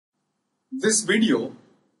This video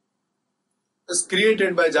is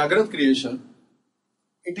created by Jagrat Creation.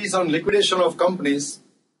 It is on liquidation of companies,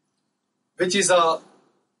 which is a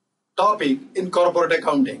topic in corporate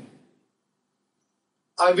accounting.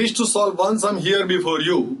 I wish to solve one sum here before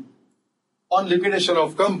you on liquidation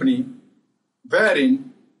of company,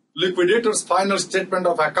 wherein liquidator's final statement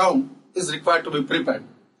of account is required to be prepared.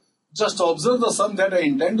 Just observe the sum that I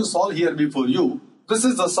intend to solve here before you. This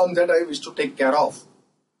is the sum that I wish to take care of.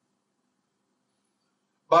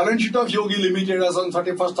 Balance sheet of Yogi Limited as on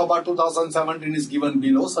 31st of March 2017 is given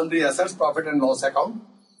below. Sundry assets, profit and loss account.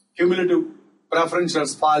 Cumulative preference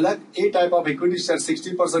shares 5 lakh. A type of equity share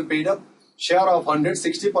 60% paid up. Share of 100,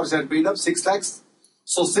 60% paid up, 6 lakhs.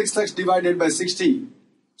 So 6 lakhs divided by 60.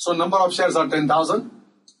 So number of shares are 10,000.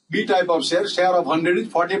 B type of share of 100 is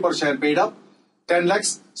 40 per share paid up. 10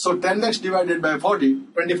 lakhs. So 10 lakhs divided by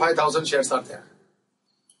 40, 25,000 shares are there.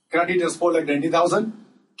 Creditors 4 lakh 90,000.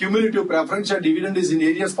 Cumulative preference share dividend is in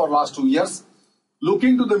arrears for last 2 years.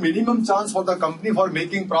 Looking to the minimum chance for the company for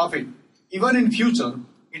making profit, even in future,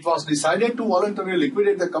 it was decided to voluntarily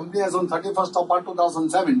liquidate the company as on 31st of March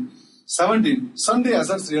 2017. Sundry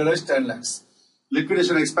assets realized 10 lakhs.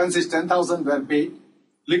 Liquidation expenses 10,000 were paid.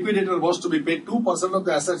 Liquidator was to be paid 2% of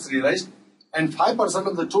the assets realized and 5%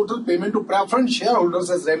 of the total payment to preference shareholders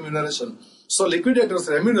as remuneration. So liquidator's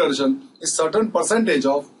remuneration is certain percentage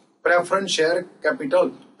of preference share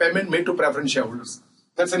capital payment made to preference shareholders.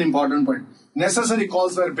 That's an important point. Necessary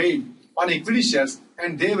calls were paid on equity shares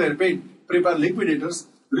and they were paid. Prepare liquidators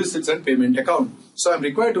receipts and payment account. So I am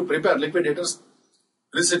required to prepare liquidators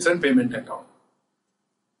receipts and payment account.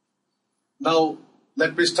 Now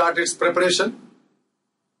let me start its preparation.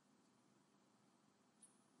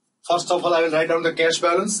 First of all, I will write down the cash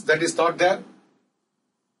balance that is not there.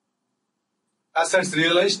 Assets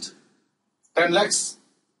realized 10 lakhs.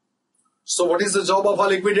 So what is the job of a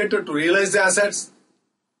liquidator? To realize the assets,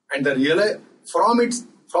 and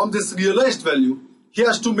from this realized value, he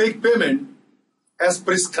has to make payment as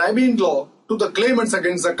prescribed in law to the claimants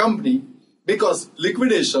against the company, because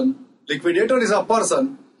liquidator is a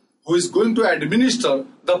person who is going to administer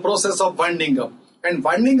the process of winding up, and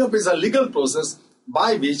winding up is a legal process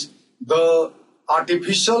by which the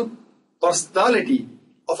artificial personality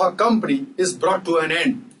of a company is brought to an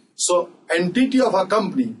end. So entity of a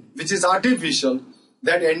company which is artificial,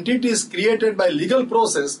 that entity is created by legal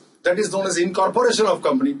process that is known as incorporation of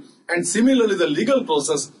company, and similarly the legal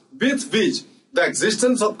process with which the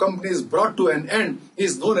existence of company is brought to an end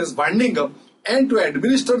is known as winding up. And to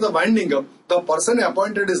administer the winding up, the person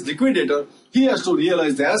appointed as liquidator, he has to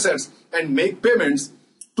realize the assets and make payments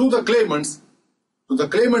to the claimants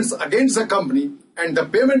against the company, and the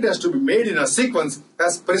payment has to be made in a sequence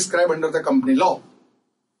as prescribed under the company law.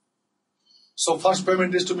 So first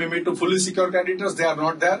payment is to be made to fully secured creditors, they are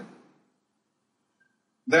not there.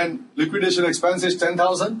 Then liquidation expense is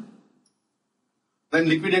 10,000. Then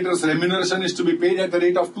liquidator's remuneration is to be paid at the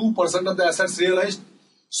rate of 2% of the assets realized.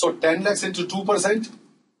 So 10 lakhs into 2%,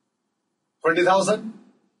 20,000.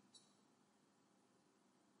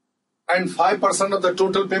 And 5% of the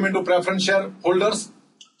total payment to preference shareholders.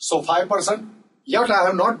 So 5%. Yet I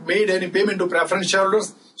have not made any payment to preference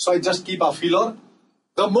shareholders, so I just keep a filler.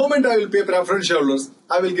 The moment I will pay preference shareholders,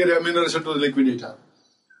 I will get remuneration to the liquidator.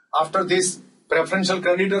 After this, preferential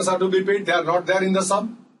creditors are to be paid. They are not there in the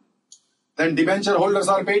sum. Then debenture holders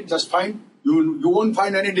are paid, just fine. You won't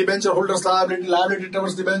find any debenture holders liability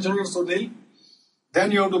towards debenture holders, so nil.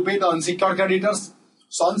 Then you have to pay the unsecured creditors.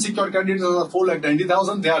 So unsecured creditors are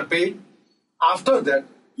 4,90,000, they are paid. After that,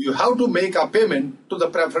 you have to make a payment to the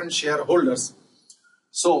preference shareholders.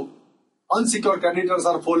 So unsecured creditors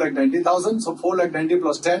are 4,90,000, so 4,90,000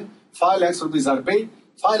 plus 10, 5 lakhs rupees are paid.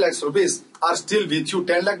 5 lakhs rupees are still with you.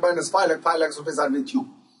 10 lakh minus 5 lakhs rupees are with you.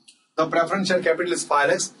 The preference share capital is 5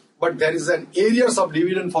 lakhs, but there is an arrears of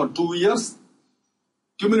dividend for 2 years.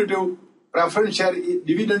 Cumulative preference share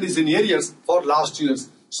dividend is in arrears for last 2 years.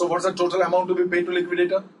 So what's the total amount to be paid to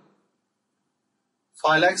liquidator?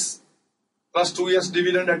 5 lakhs plus 2 years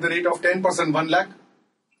dividend at the rate of 10%, 1 lakh.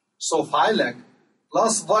 So 5 lakh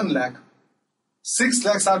plus 1 lakh, 6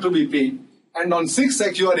 lakhs are to be paid, and on 6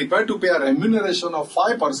 lakhs you are required to pay a remuneration of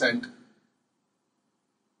 5%.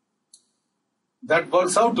 That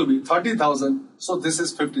works out to be 30,000, so this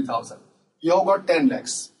is 50,000. You have got 10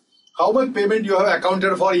 lakhs. How much payment you have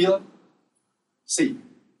accounted for here? See,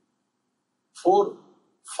 4,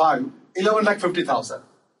 5, 11 lakh 50,000.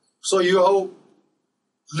 So you have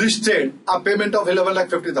listed a payment of 11 lakh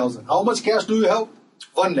 50,000. How much cash do you have?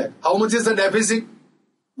 1 lakh. How much is the deficit?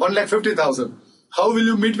 1 lakh 50,000. How will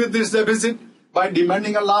you meet with this deficit? By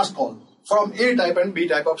demanding a last call from A type and B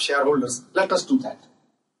type of shareholders. Let us do that.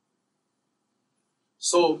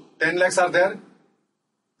 So 10 lakhs are there.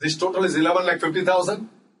 This total is 11,50,000.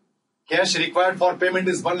 Cash required for payment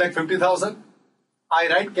is 1,50,000. I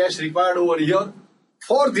write cash required over here.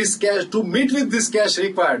 For this cash, to meet with this cash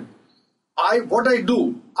required, what I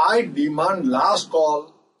do, I demand last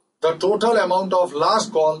call, the total amount of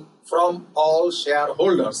last call from all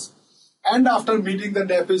shareholders. And after meeting the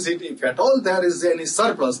deficit, if at all there is any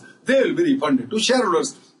surplus, they will be refunded to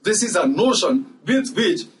shareholders. This is a notion with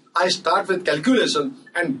which I start with calculation,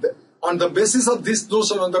 and on the basis of this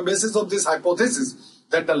notion, on the basis of this hypothesis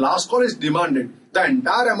that the last call is demanded, the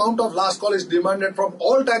entire amount of last call is demanded from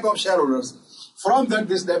all type of shareholders. From that,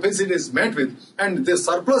 this deficit is met with and the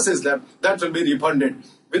surplus is left, that will be refunded.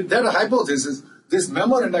 With that hypothesis, this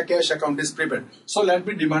memoranda cash account is prepared. So let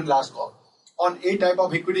me demand last call. On A type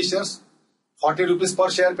of equity shares, 40 rupees per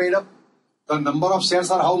share paid up. The number of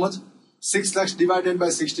shares are how much? 6 lakhs divided by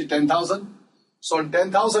 60, 10,000. So on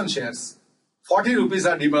 10,000 shares, 40 rupees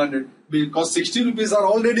are demanded because 60 rupees are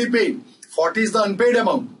already paid. 40 is the unpaid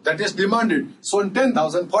amount that is demanded. So on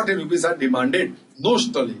 10,000, 40 rupees are demanded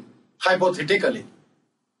notionally, hypothetically.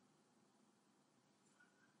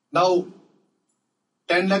 Now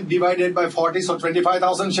 10 lakh divided by 40, so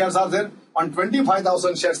 25,000 shares are there. On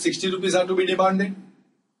 25,000 shares, 60 rupees are to be demanded.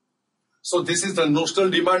 So this is the notional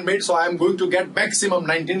demand made. So I am going to get maximum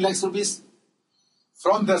 19 lakhs rupees.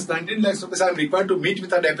 From this 19 lakhs rupees, I am required to meet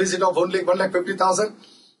with a deficit of only 1,50,000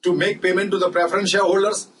 to make payment to the preference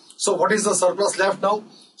shareholders. So what is the surplus left now?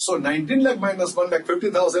 So 19 lakh minus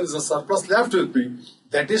 1,50,000 is the surplus left with me.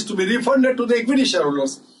 That is to be refunded to the equity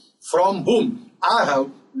shareholders, from whom I have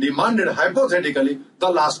demanded hypothetically the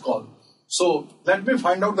last call. So let me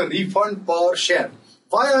find out the refund per share.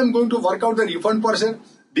 Why I am going to work out the refund per share?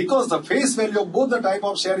 Because the face value of both the type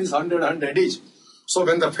of share is 100 each. So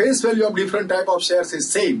when the face value of different type of shares is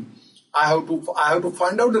same, I have to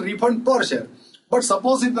find out the refund per share. But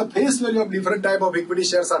suppose if the face value of different type of equity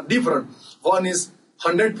shares are different, one is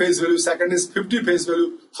 100 face value, second is 50 face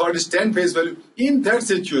value, third is 10 face value. In that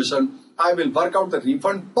situation, I will work out the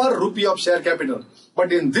refund per rupee of share capital.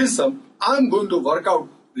 But in this sum, I am going to work out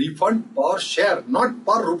refund per share, not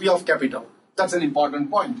per rupee of capital. That's an important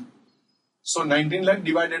point. So 19 lakh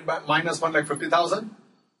divided by minus 1,50,000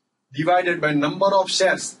 divided by number of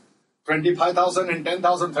shares, 25,000 and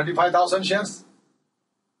 10,000, 35,000 shares.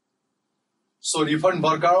 So refund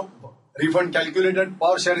workout, refund calculated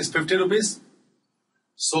per share is 50 rupees.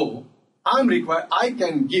 So I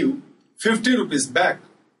can give 50 rupees back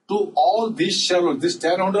to all these shareholders. This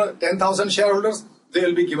 10,000 shareholders, they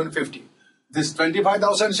will be given 50. This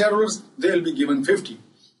 25,000 shareholders, they will be given 50.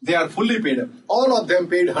 They are fully paid up. All of them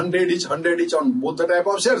paid 100 each on both the type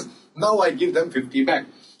of shares. Now I give them 50 back.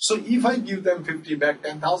 So if I give them 50 back,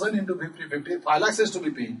 10,000 into 50, 5 lakhs is to be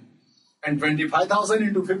paid. And 25,000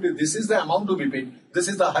 into 50, this is the amount to be paid. This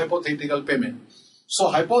is the hypothetical payment. So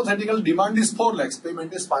hypothetical demand is 4 lakhs,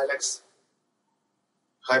 payment is 5 lakhs.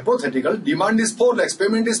 Hypothetical demand is 4 lakhs,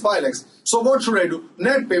 payment is 5 lakhs. So what should I do?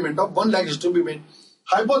 Net payment of 1 lakh is to be made.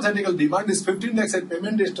 Hypothetical demand is 15 lakhs and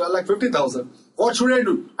payment is 12,50,000. What should I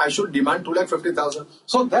do? I should demand 2,50,000.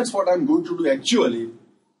 So that's what I'm going to do actually.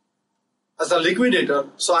 As a liquidator,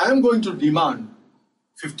 so I am going to demand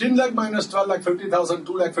 15 lakh minus 12,50,000,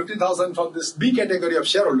 2,50,000 from this B category of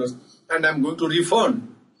shareholders, and I'm going to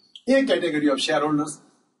refund A category of shareholders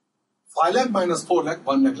 5 lakh minus 4 lakh,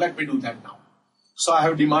 1 lakh. Let me do that now. So I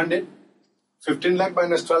have demanded 15 lakh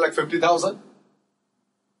minus 12,50,000,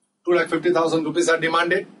 2,50,000 rupees are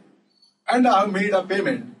demanded, and I have made a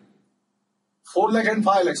payment 4 lakh and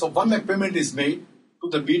 5 lakh. So 1 lakh payment is made to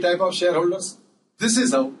the B type of shareholders. This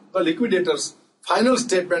is how the liquidator's final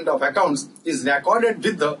statement of accounts is recorded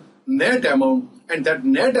with the net amount, and that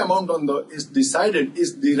net amount is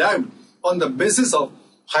derived on the basis of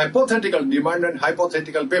hypothetical demand and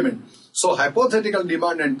hypothetical payment. So hypothetical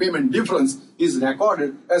demand and payment difference is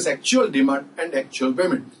recorded as actual demand and actual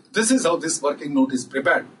payment. This is how this working note is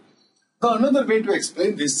prepared. The another way to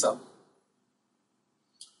explain this sum.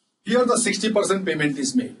 Here the 60% payment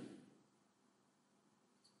is made.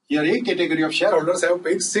 Here A category of shareholders have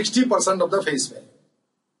paid 60% of the face value.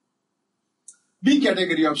 B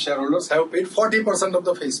category of shareholders have paid 40% of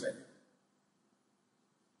the face value.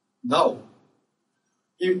 Now,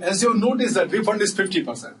 as you notice that refund is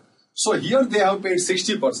 50%. So here they have paid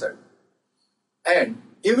 60%. And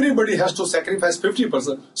everybody has to sacrifice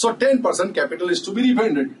 50%. So 10% capital is to be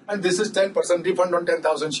refunded. And this is 10% refund on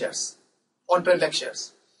 10,000 shares. On 10 lakh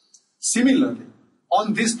shares. Similarly,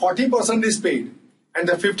 on this 40% is paid. And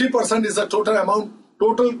the 50% is the total amount,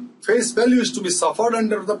 total face value is to be suffered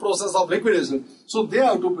under the process of liquidation. So they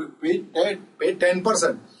have to pay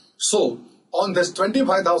 10%. So on this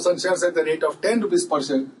 25,000 shares at the rate of 10 rupees per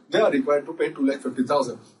share, they are required to pay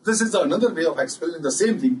 2,50,000. This is another way of explaining the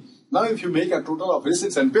same thing. Now, if you make a total of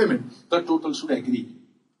receipts and payment, the total should agree.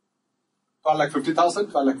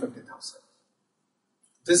 12,50,000, 12,50,000.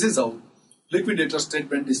 This is how liquidator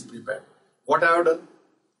statement is prepared. What I have done?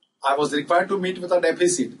 I was required to meet with a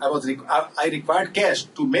deficit. I required cash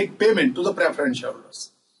to make payment to the preference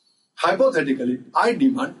shareholders. Hypothetically, I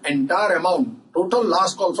demand entire amount, total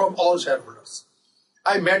last call from all shareholders.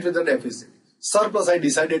 I met with the deficit. Surplus I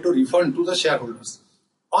decided to refund to the shareholders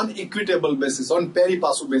on equitable basis, on pari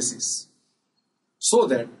passu basis. So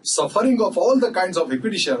that suffering of all the kinds of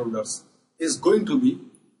equity shareholders is going to be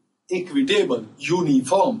equitable,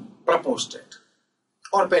 uniform, proportionate,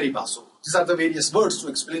 or pari passu. These are the various words to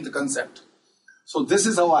explain the concept. So this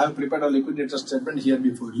is how I have prepared a liquidator statement here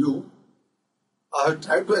before you. I have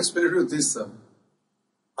tried to explain it with this.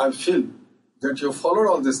 I feel that you have followed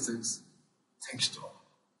all these things. Thanks to all.